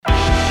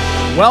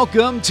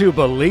Welcome to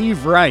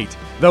Believe Right,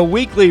 the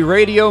weekly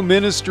radio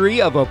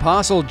ministry of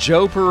Apostle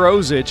Joe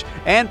Perosic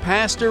and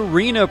Pastor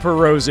Rena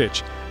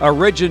Perosic,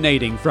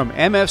 originating from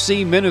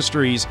MFC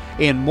Ministries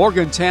in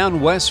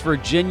Morgantown, West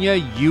Virginia,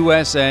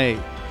 USA.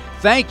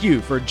 Thank you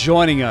for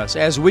joining us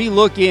as we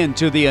look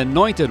into the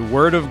anointed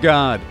Word of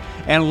God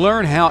and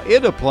learn how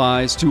it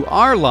applies to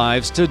our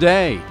lives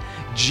today.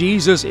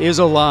 Jesus is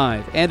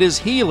alive and is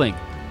healing,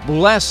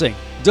 blessing,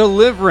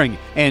 delivering,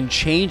 and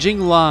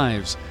changing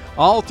lives,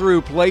 all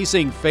through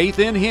placing faith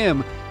in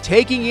Him,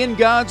 taking in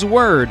God's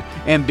Word,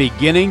 and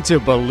beginning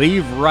to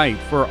believe right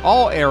for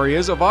all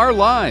areas of our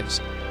lives.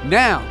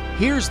 Now,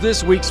 here's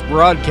this week's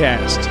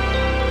broadcast.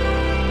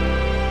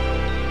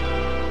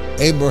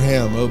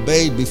 Abraham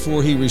obeyed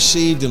before he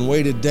received and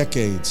waited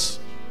decades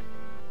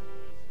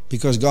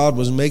because God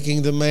was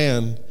making the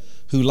man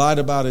who lied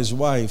about his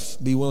wife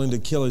be willing to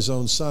kill his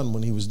own son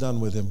when he was done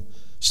with him,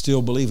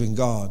 still believing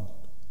God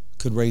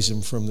could raise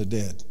him from the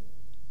dead.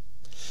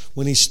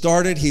 When he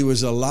started, he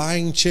was a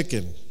lying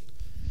chicken.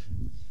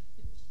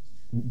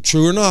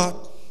 True or not,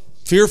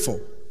 fearful.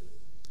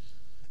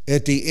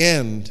 At the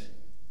end,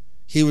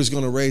 he was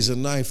going to raise a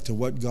knife to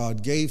what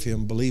God gave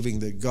him, believing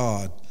that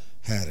God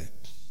had it.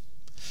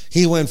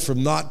 He went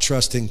from not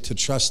trusting to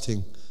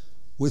trusting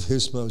with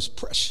his most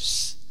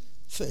precious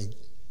thing.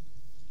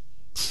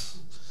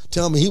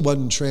 Tell me he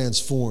wasn't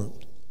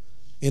transformed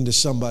into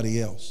somebody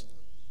else.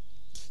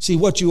 See,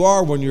 what you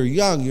are when you're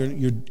young,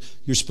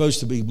 you're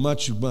supposed to be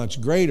much, much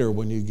greater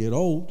when you get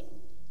old.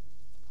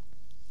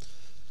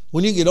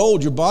 When you get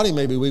old, your body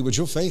may be weak, but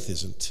your faith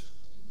isn't.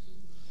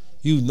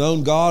 You've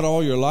known God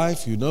all your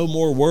life. You know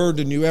more Word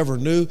than you ever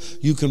knew.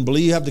 You can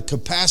believe, you have the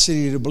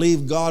capacity to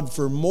believe God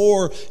for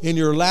more in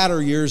your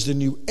latter years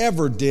than you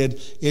ever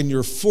did in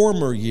your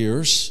former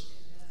years.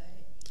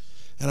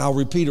 And I'll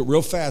repeat it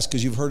real fast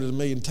because you've heard it a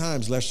million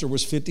times. Lester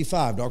was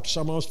 55. Dr.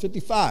 Summer was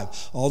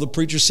 55. All the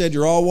preachers said,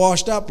 you're all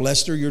washed up.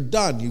 Lester, you're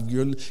done.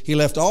 He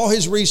left all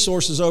his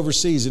resources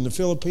overseas in the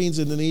Philippines,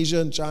 Indonesia,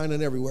 and China,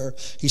 and everywhere.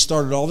 He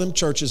started all them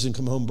churches and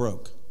come home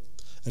broke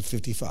at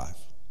 55.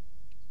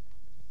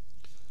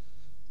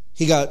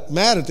 He got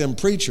mad at them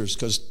preachers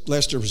because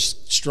Lester was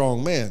a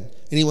strong man.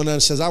 Anyone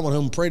else says, I went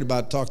home and prayed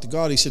about it, talked to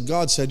God. He said,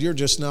 God said, you're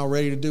just now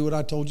ready to do what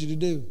I told you to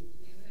do.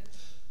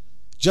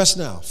 Just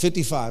now,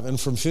 55. And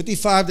from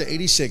 55 to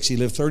 86, he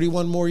lived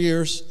 31 more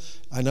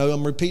years. I know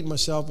I'm repeating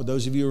myself, but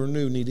those of you who are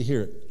new need to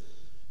hear it.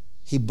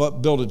 He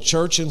built a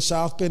church in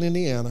South Bend,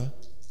 Indiana.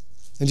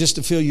 And just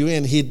to fill you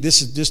in,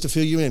 this is just to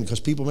fill you in because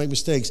people make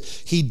mistakes.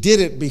 He did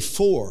it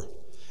before,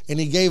 and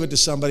he gave it to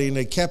somebody, and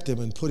they kept him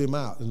and put him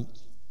out and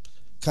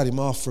cut him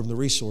off from the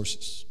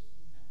resources.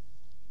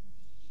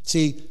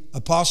 See,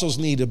 apostles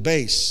need a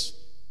base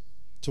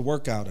to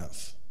work out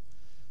of.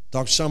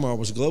 Dr. Summer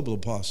was a global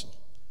apostle.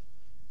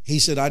 He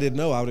said, I didn't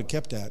know I would have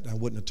kept that. I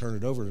wouldn't have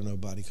turned it over to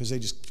nobody because they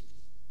just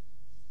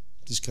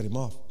cut him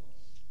off.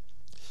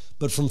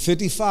 But from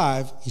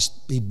 55,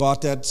 he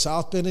bought that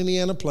South Bend,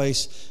 Indiana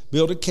place,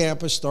 built a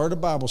campus, started a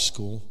Bible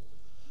school,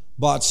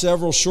 bought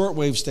several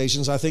shortwave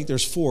stations. I think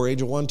there's 4,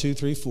 Angel 1, 2,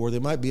 3, 4. They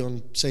might be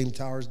on same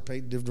towers,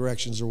 different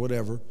directions or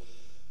whatever.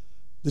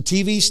 The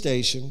TV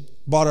station,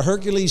 bought a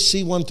Hercules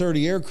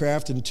C-130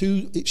 aircraft and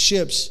 2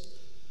 ships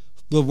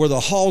where the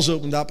hulls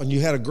opened up and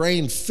you had a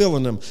grain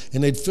filling them,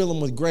 and they'd fill them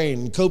with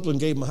grain. And Copeland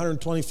gave them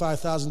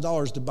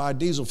 $125,000 to buy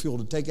diesel fuel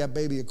to take that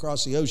baby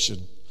across the ocean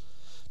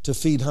to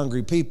feed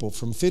hungry people.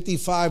 From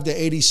 55 to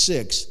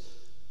 86,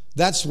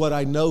 that's what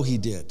I know he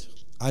did.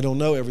 I don't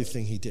know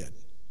everything he did.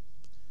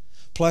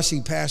 Plus, he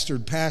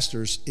pastored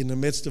pastors in the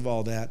midst of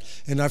all that,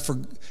 and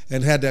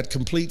had that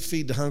complete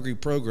Feed the Hungry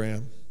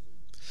program.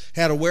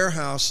 Had a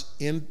warehouse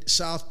in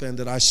South Bend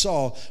that I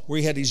saw where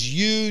he had these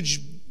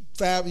huge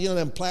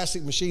them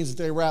plastic machines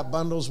that they wrap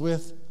bundles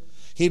with.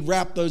 He'd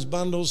wrap those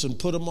bundles and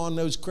put them on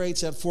those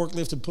crates, that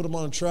forklift, and put them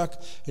on a truck,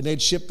 and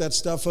they'd ship that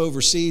stuff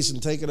overseas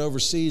and take it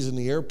overseas in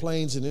the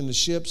airplanes and in the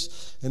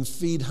ships and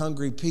feed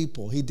hungry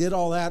people. He did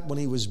all that when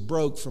he was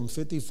broke from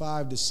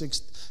 55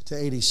 to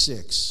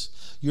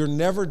 86. You're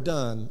never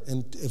done,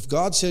 and if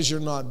God says you're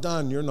not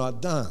done, you're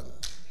not done.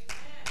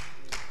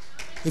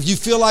 If you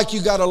feel like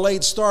you got a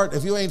late start,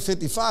 if you ain't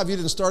 55, you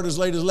didn't start as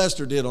late as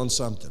Lester did on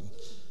something.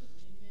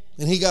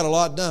 And he got a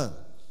lot done.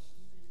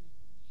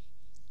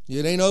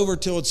 It ain't over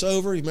till it's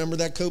over. You remember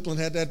that Copeland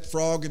had that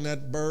frog and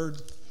that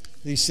bird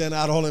he sent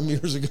out on him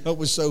years ago? It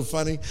was so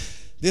funny.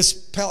 I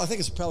think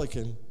it's a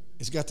pelican.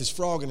 It's got this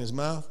frog in his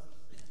mouth.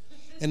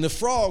 And the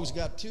frog's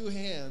got 2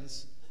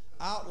 hands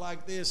out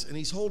like this, and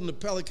he's holding the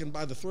pelican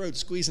by the throat,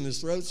 squeezing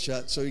his throat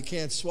shut so he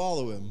can't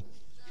swallow him.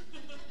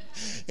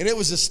 And it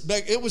was a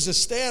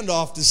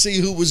standoff to see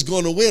who was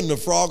going to win, the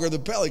frog or the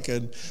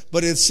pelican.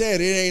 But it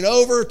said, it ain't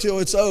over till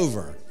it's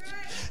over.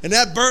 And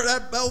that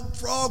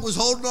frog was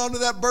holding on to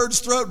that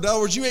bird's throat. In other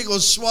words, you ain't going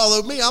to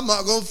swallow me. I'm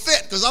not going to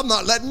fit because I'm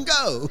not letting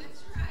go.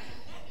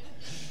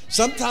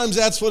 Sometimes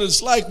that's what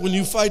it's like when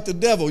you fight the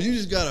devil. You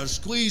just got to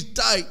squeeze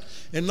tight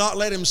and not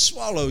let him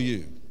swallow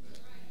you.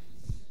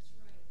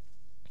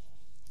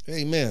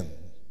 Amen.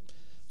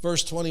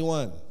 Verse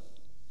 21.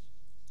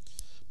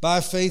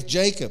 By faith,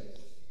 Jacob,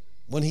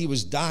 when he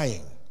was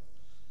dying.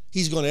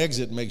 He's going to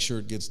exit and make sure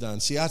it gets done.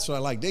 See, that's what I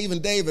like. Even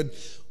David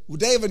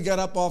got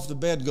up off the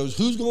bed and goes,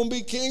 who's going to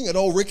be king? An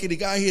old rickety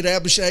guy, he had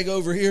Abishag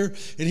over here,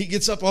 and he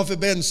gets up off the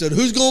bed and said,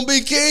 who's going to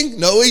be king?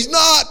 No, he's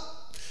not.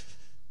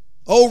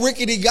 Old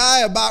rickety guy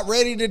about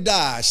ready to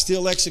die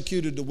still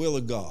executed the will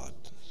of God.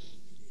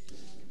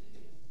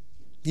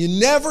 You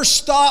never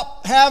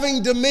stop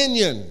having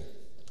dominion.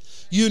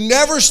 You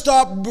never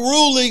stop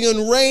ruling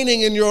and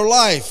reigning in your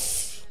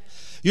life.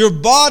 Your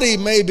body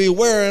may be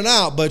wearing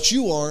out, but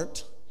you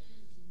aren't.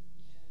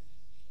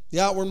 The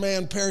outward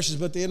man perishes,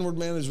 but the inward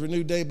man is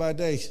renewed day by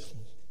day.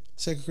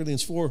 2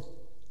 Corinthians 4.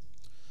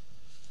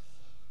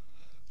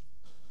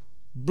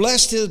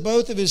 Blessed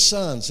both of his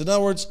sons. In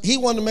other words, he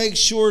wanted to make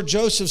sure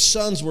Joseph's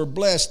sons were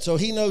blessed, so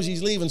he knows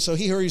he's leaving, so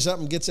he hurries up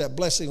and gets that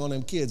blessing on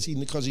them kids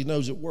because he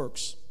knows it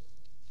works.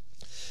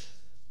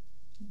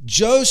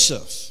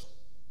 Joseph,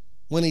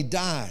 when he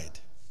died,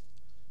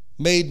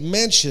 made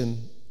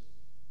mention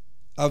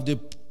to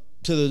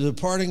the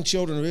departing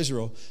children of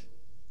Israel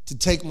to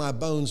take my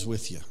bones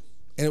with you.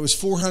 And it was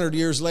 400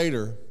 years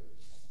later,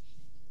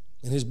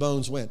 and his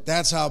bones went.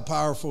 That's how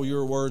powerful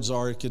your words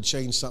are. It could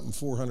change something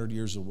 400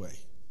 years away.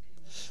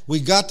 We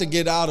got to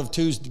get out of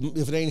Tuesday,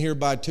 if it ain't here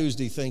by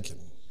Tuesday, thinking.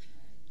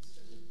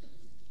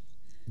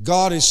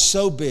 God is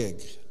so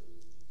big.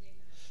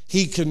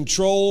 He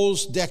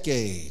controls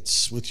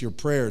decades with your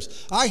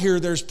prayers. I hear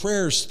there's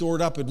prayers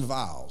stored up in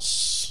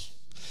vials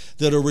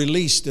that are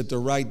released at the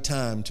right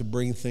time to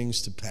bring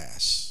things to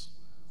pass.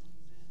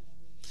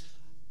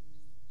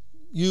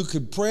 You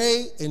could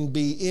pray and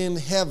be in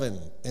heaven,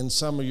 and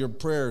some of your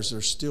prayers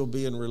are still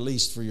being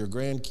released for your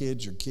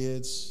grandkids, your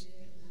kids.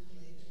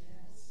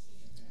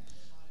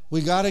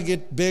 We got to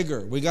get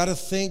bigger. We got to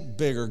think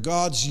bigger.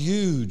 God's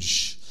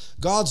huge.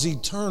 God's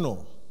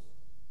eternal.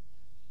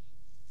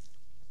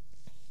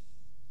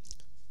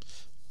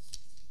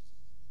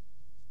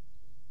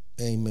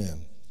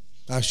 Amen.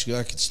 Actually,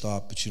 I could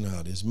stop, but you know how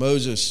it is.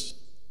 Moses,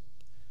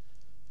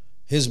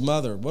 his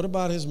mother. What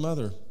about his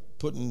mother?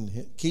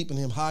 Keeping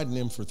him, hiding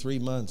him for 3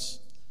 months.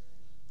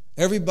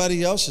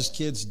 Everybody else's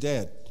kid's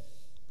dead.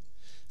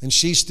 And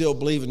she's still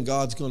believing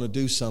God's going to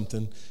do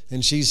something.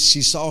 And she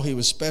saw he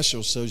was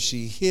special, so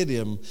she hid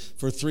him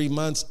for 3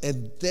 months.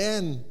 And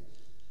then,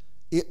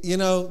 you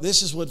know,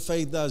 this is what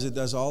faith does. It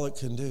does all it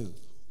can do.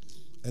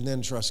 And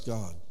then trust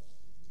God.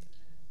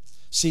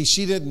 See,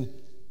 she didn't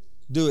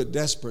do it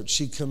desperate.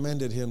 She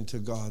commended him to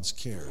God's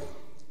care.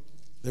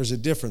 There's a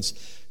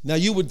difference. Now,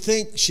 you would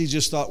think she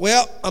just thought,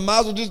 well, I might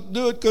as well just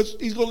do it because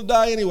he's going to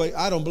die anyway.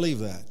 I don't believe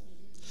that.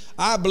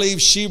 I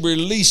believe she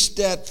released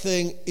that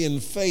thing in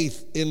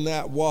faith in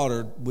that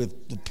water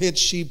with the pitch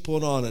she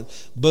put on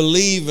it,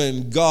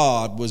 believing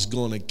God was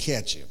going to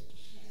catch him.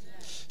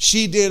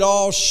 She did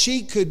all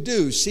she could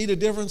do. See the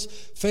difference?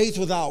 Faith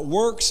without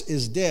works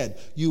is dead.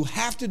 You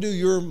have to do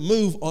your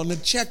move on the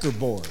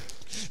checkerboard.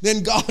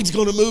 Then God's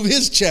going to move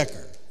his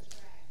checker.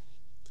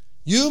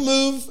 You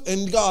move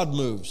and God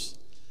moves.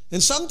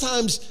 And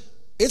sometimes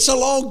it's a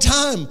long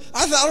time.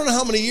 I don't know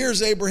how many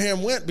years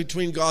Abraham went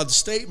between God's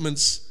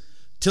statements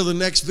till the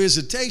next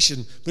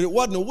visitation, but it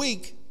wasn't a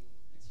week.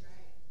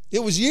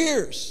 It was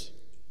years.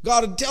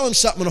 God would tell him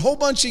something, and a whole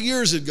bunch of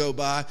years would go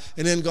by,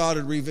 and then God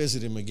would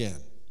revisit him again.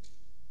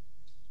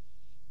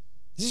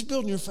 Is this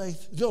building your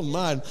faith? It's building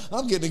mine.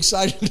 I'm getting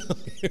excited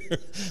here.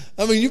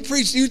 I mean, you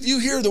preach, you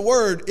hear the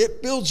word,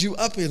 it builds you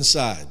up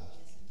inside.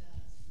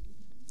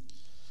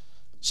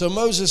 So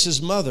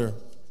Moses' mother,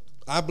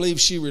 I believe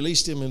she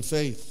released him in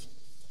faith.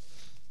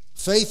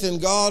 Faith in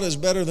God is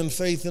better than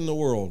faith in the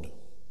world.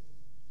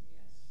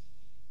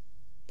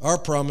 Our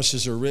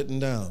promises are written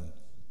down.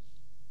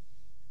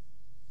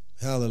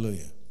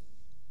 Hallelujah.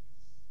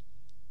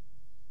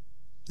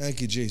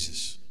 Thank you,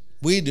 Jesus.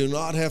 We do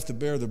not have to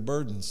bear the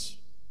burdens.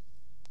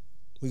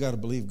 We got to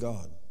believe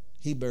God.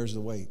 He bears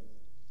the weight.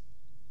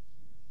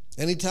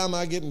 Anytime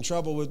I get in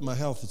trouble with my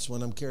health, it's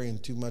when I'm carrying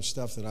too much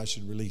stuff that I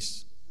should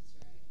release.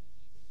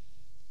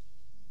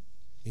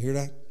 You hear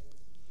that?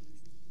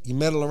 You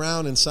meddle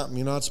around in something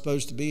you're not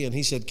supposed to be, and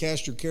he said,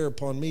 cast your care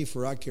upon me,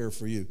 for I care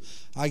for you.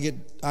 I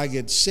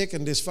get sick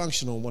and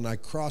dysfunctional when I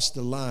cross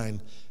the line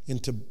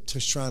into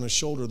trying to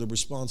shoulder the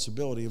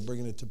responsibility of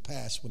bringing it to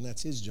pass when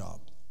that's his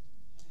job.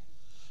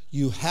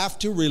 You have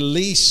to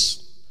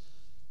release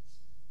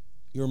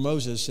your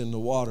Moses in the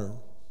water.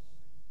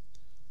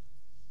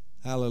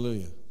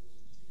 Hallelujah.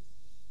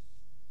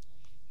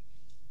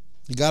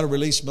 You got to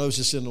release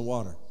Moses in the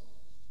water.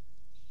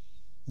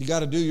 You got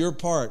to do your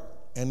part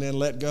and then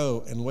let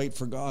go and wait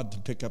for God to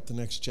pick up the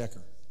next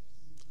checker,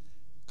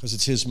 because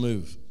it's his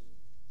move.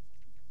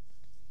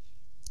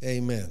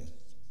 Amen.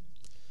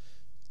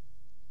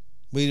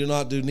 We do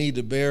not need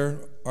to bear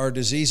our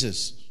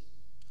diseases.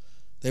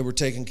 They were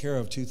taken care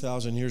of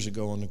 2,000 years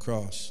ago on the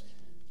cross.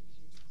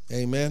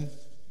 Amen.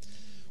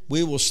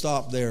 We will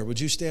stop there.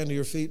 Would you stand to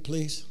your feet,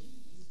 please?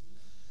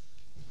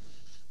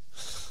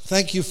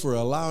 Thank you for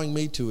allowing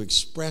me to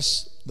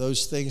express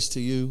those things to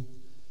you.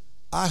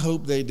 I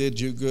hope they did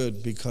you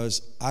good,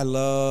 because I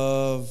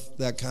love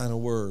that kind of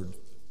word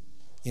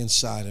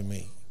inside of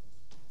me.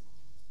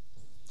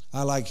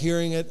 I like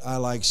hearing it. I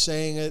like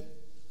saying it.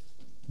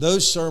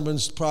 Those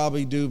sermons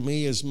probably do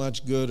me as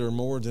much good or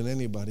more than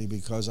anybody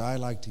because I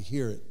like to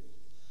hear it.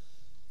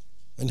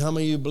 And how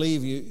many of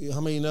you how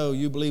many know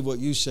you believe what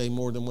you say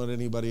more than what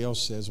anybody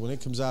else says? When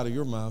it comes out of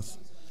your mouth,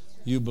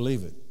 you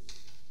believe it.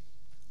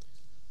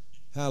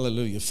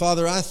 Hallelujah.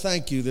 Father, I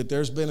thank you that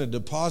there's been a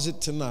deposit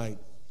tonight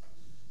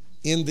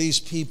in these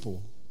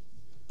people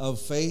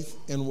of faith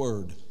and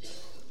word.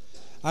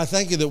 I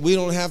thank you that we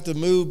don't have to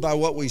move by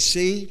what we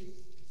see,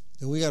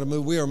 and we are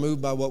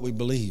moved by what we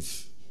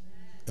believe.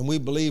 And we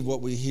believe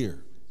what we hear.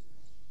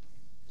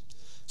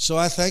 So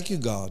I thank you,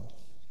 God,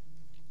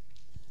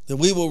 that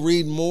we will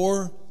read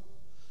more,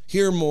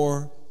 hear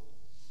more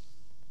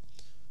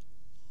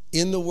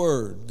in the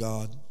Word,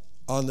 God,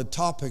 on the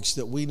topics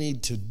that we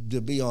need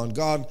to be on.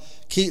 God,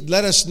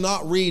 let us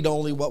not read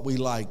only what we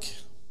like.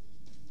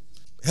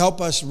 Help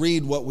us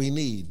read what we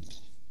need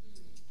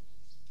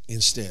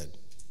instead.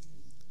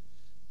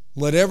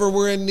 Whatever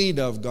we're in need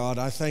of, God,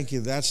 I thank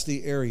you that's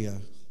the area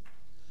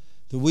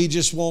that we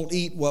just won't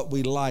eat what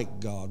we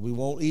like, God. We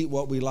won't eat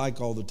what we like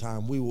all the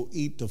time. We will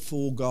eat the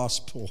full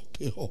gospel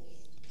pill,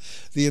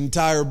 the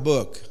entire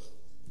book.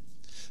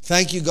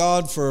 Thank you,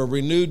 God, for a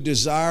renewed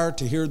desire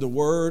to hear the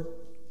Word,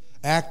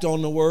 act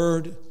on the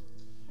Word,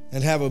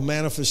 and have a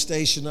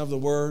manifestation of the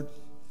Word,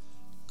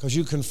 because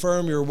you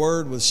confirm your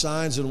Word with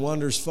signs and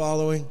wonders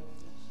following.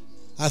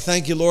 I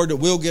thank you, Lord, that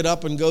we'll get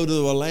up and go to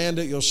a land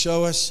that you'll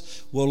show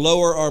us. We'll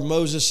lower our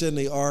Moses in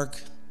the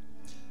ark.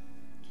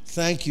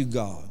 Thank you,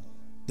 God,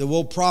 that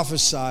we'll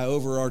prophesy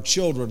over our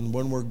children.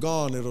 When we're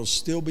gone, it'll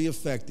still be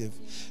effective.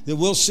 That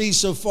we'll see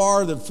so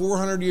far that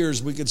 400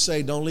 years we could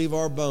say, don't leave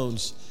our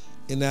bones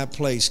in that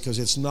place, because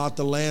it's not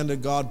the land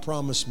that God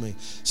promised me.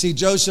 See,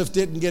 Joseph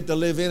didn't get to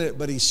live in it,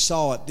 but he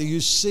saw it. Do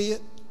you see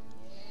it?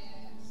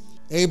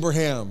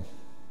 Abraham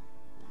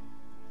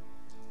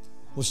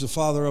was the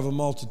father of a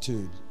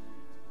multitude,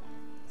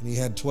 and he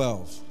had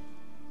 12.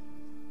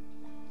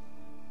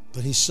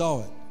 But he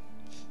saw it,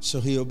 so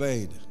he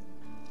obeyed.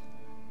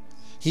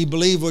 He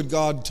believed what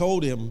God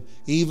told him,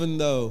 even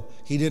though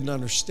he didn't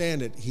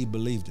understand it, he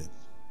believed it.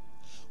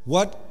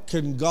 What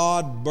can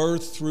God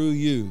birth through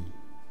you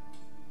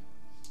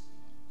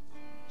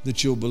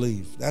that you'll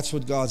believe? That's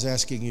what God's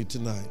asking you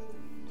tonight.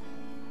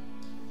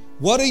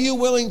 What are you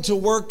willing to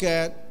work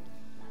at,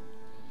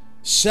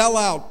 sell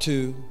out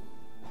to,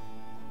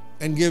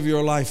 and give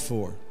your life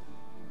for?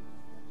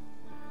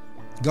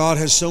 God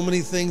has so many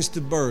things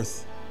to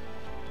birth,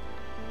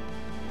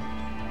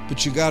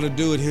 but you got to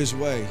do it His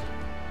way.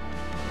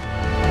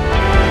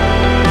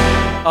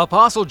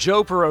 Apostle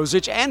Joe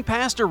Perosic and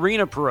Pastor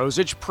Rena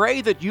Perosic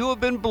pray that you have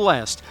been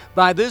blessed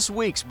by this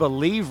week's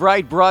Believe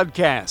Right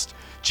broadcast.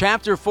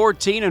 Chapter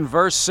 14 and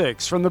verse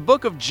 6 from the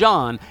book of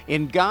John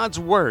in God's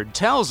Word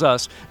tells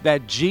us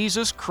that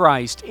Jesus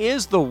Christ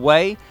is the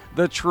way,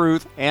 the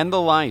truth, and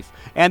the life,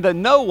 and that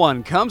no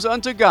one comes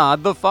unto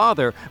God the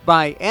Father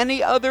by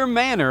any other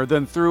manner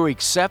than through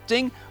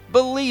accepting,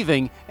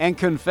 believing, and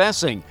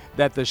confessing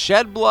that the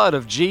shed blood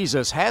of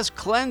Jesus has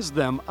cleansed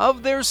them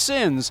of their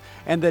sins,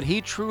 and that He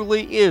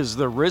truly is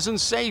the risen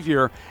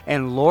Savior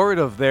and Lord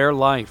of their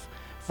life.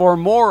 For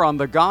more on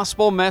the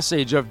gospel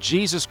message of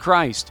Jesus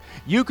Christ,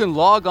 you can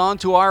log on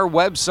to our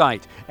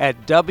website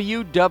at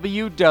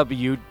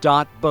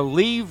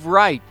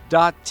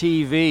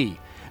www.believeright.tv.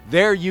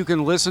 There you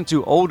can listen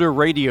to older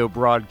radio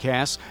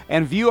broadcasts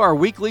and view our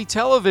weekly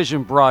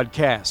television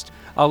broadcast,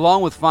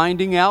 along with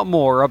finding out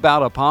more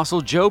about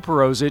Apostle Joe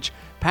Perosic,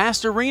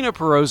 Pastor Rena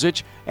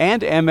Perosic,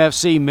 and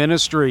MFC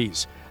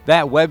Ministries.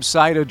 That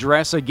website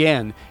address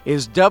again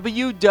is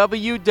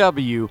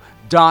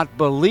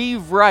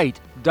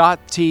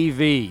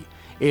www.believeright.tv.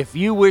 If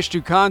you wish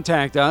to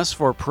contact us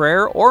for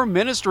prayer or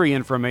ministry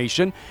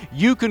information,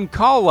 you can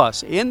call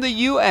us in the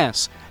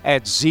U.S.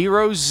 at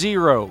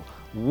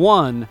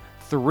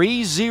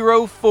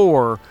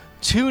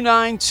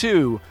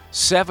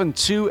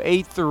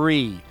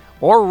 001-304-292-7283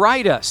 or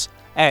write us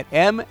at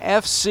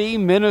MFC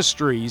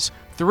Ministries,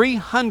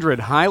 300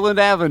 Highland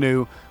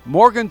Avenue,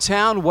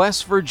 Morgantown,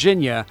 West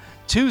Virginia,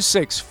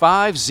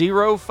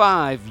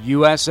 26505,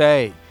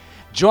 USA.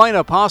 Join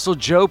Apostle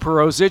Joe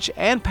Perosic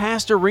and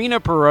Pastor Rena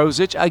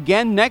Perosic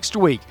again next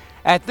week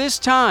at this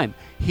time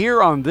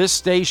here on this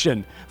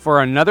station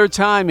for another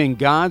time in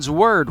God's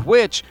Word,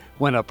 which,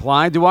 when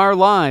applied to our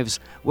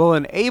lives, will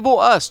enable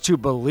us to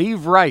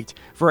believe right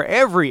for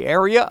every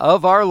area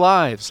of our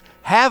lives.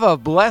 Have a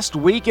blessed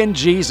week in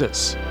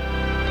Jesus.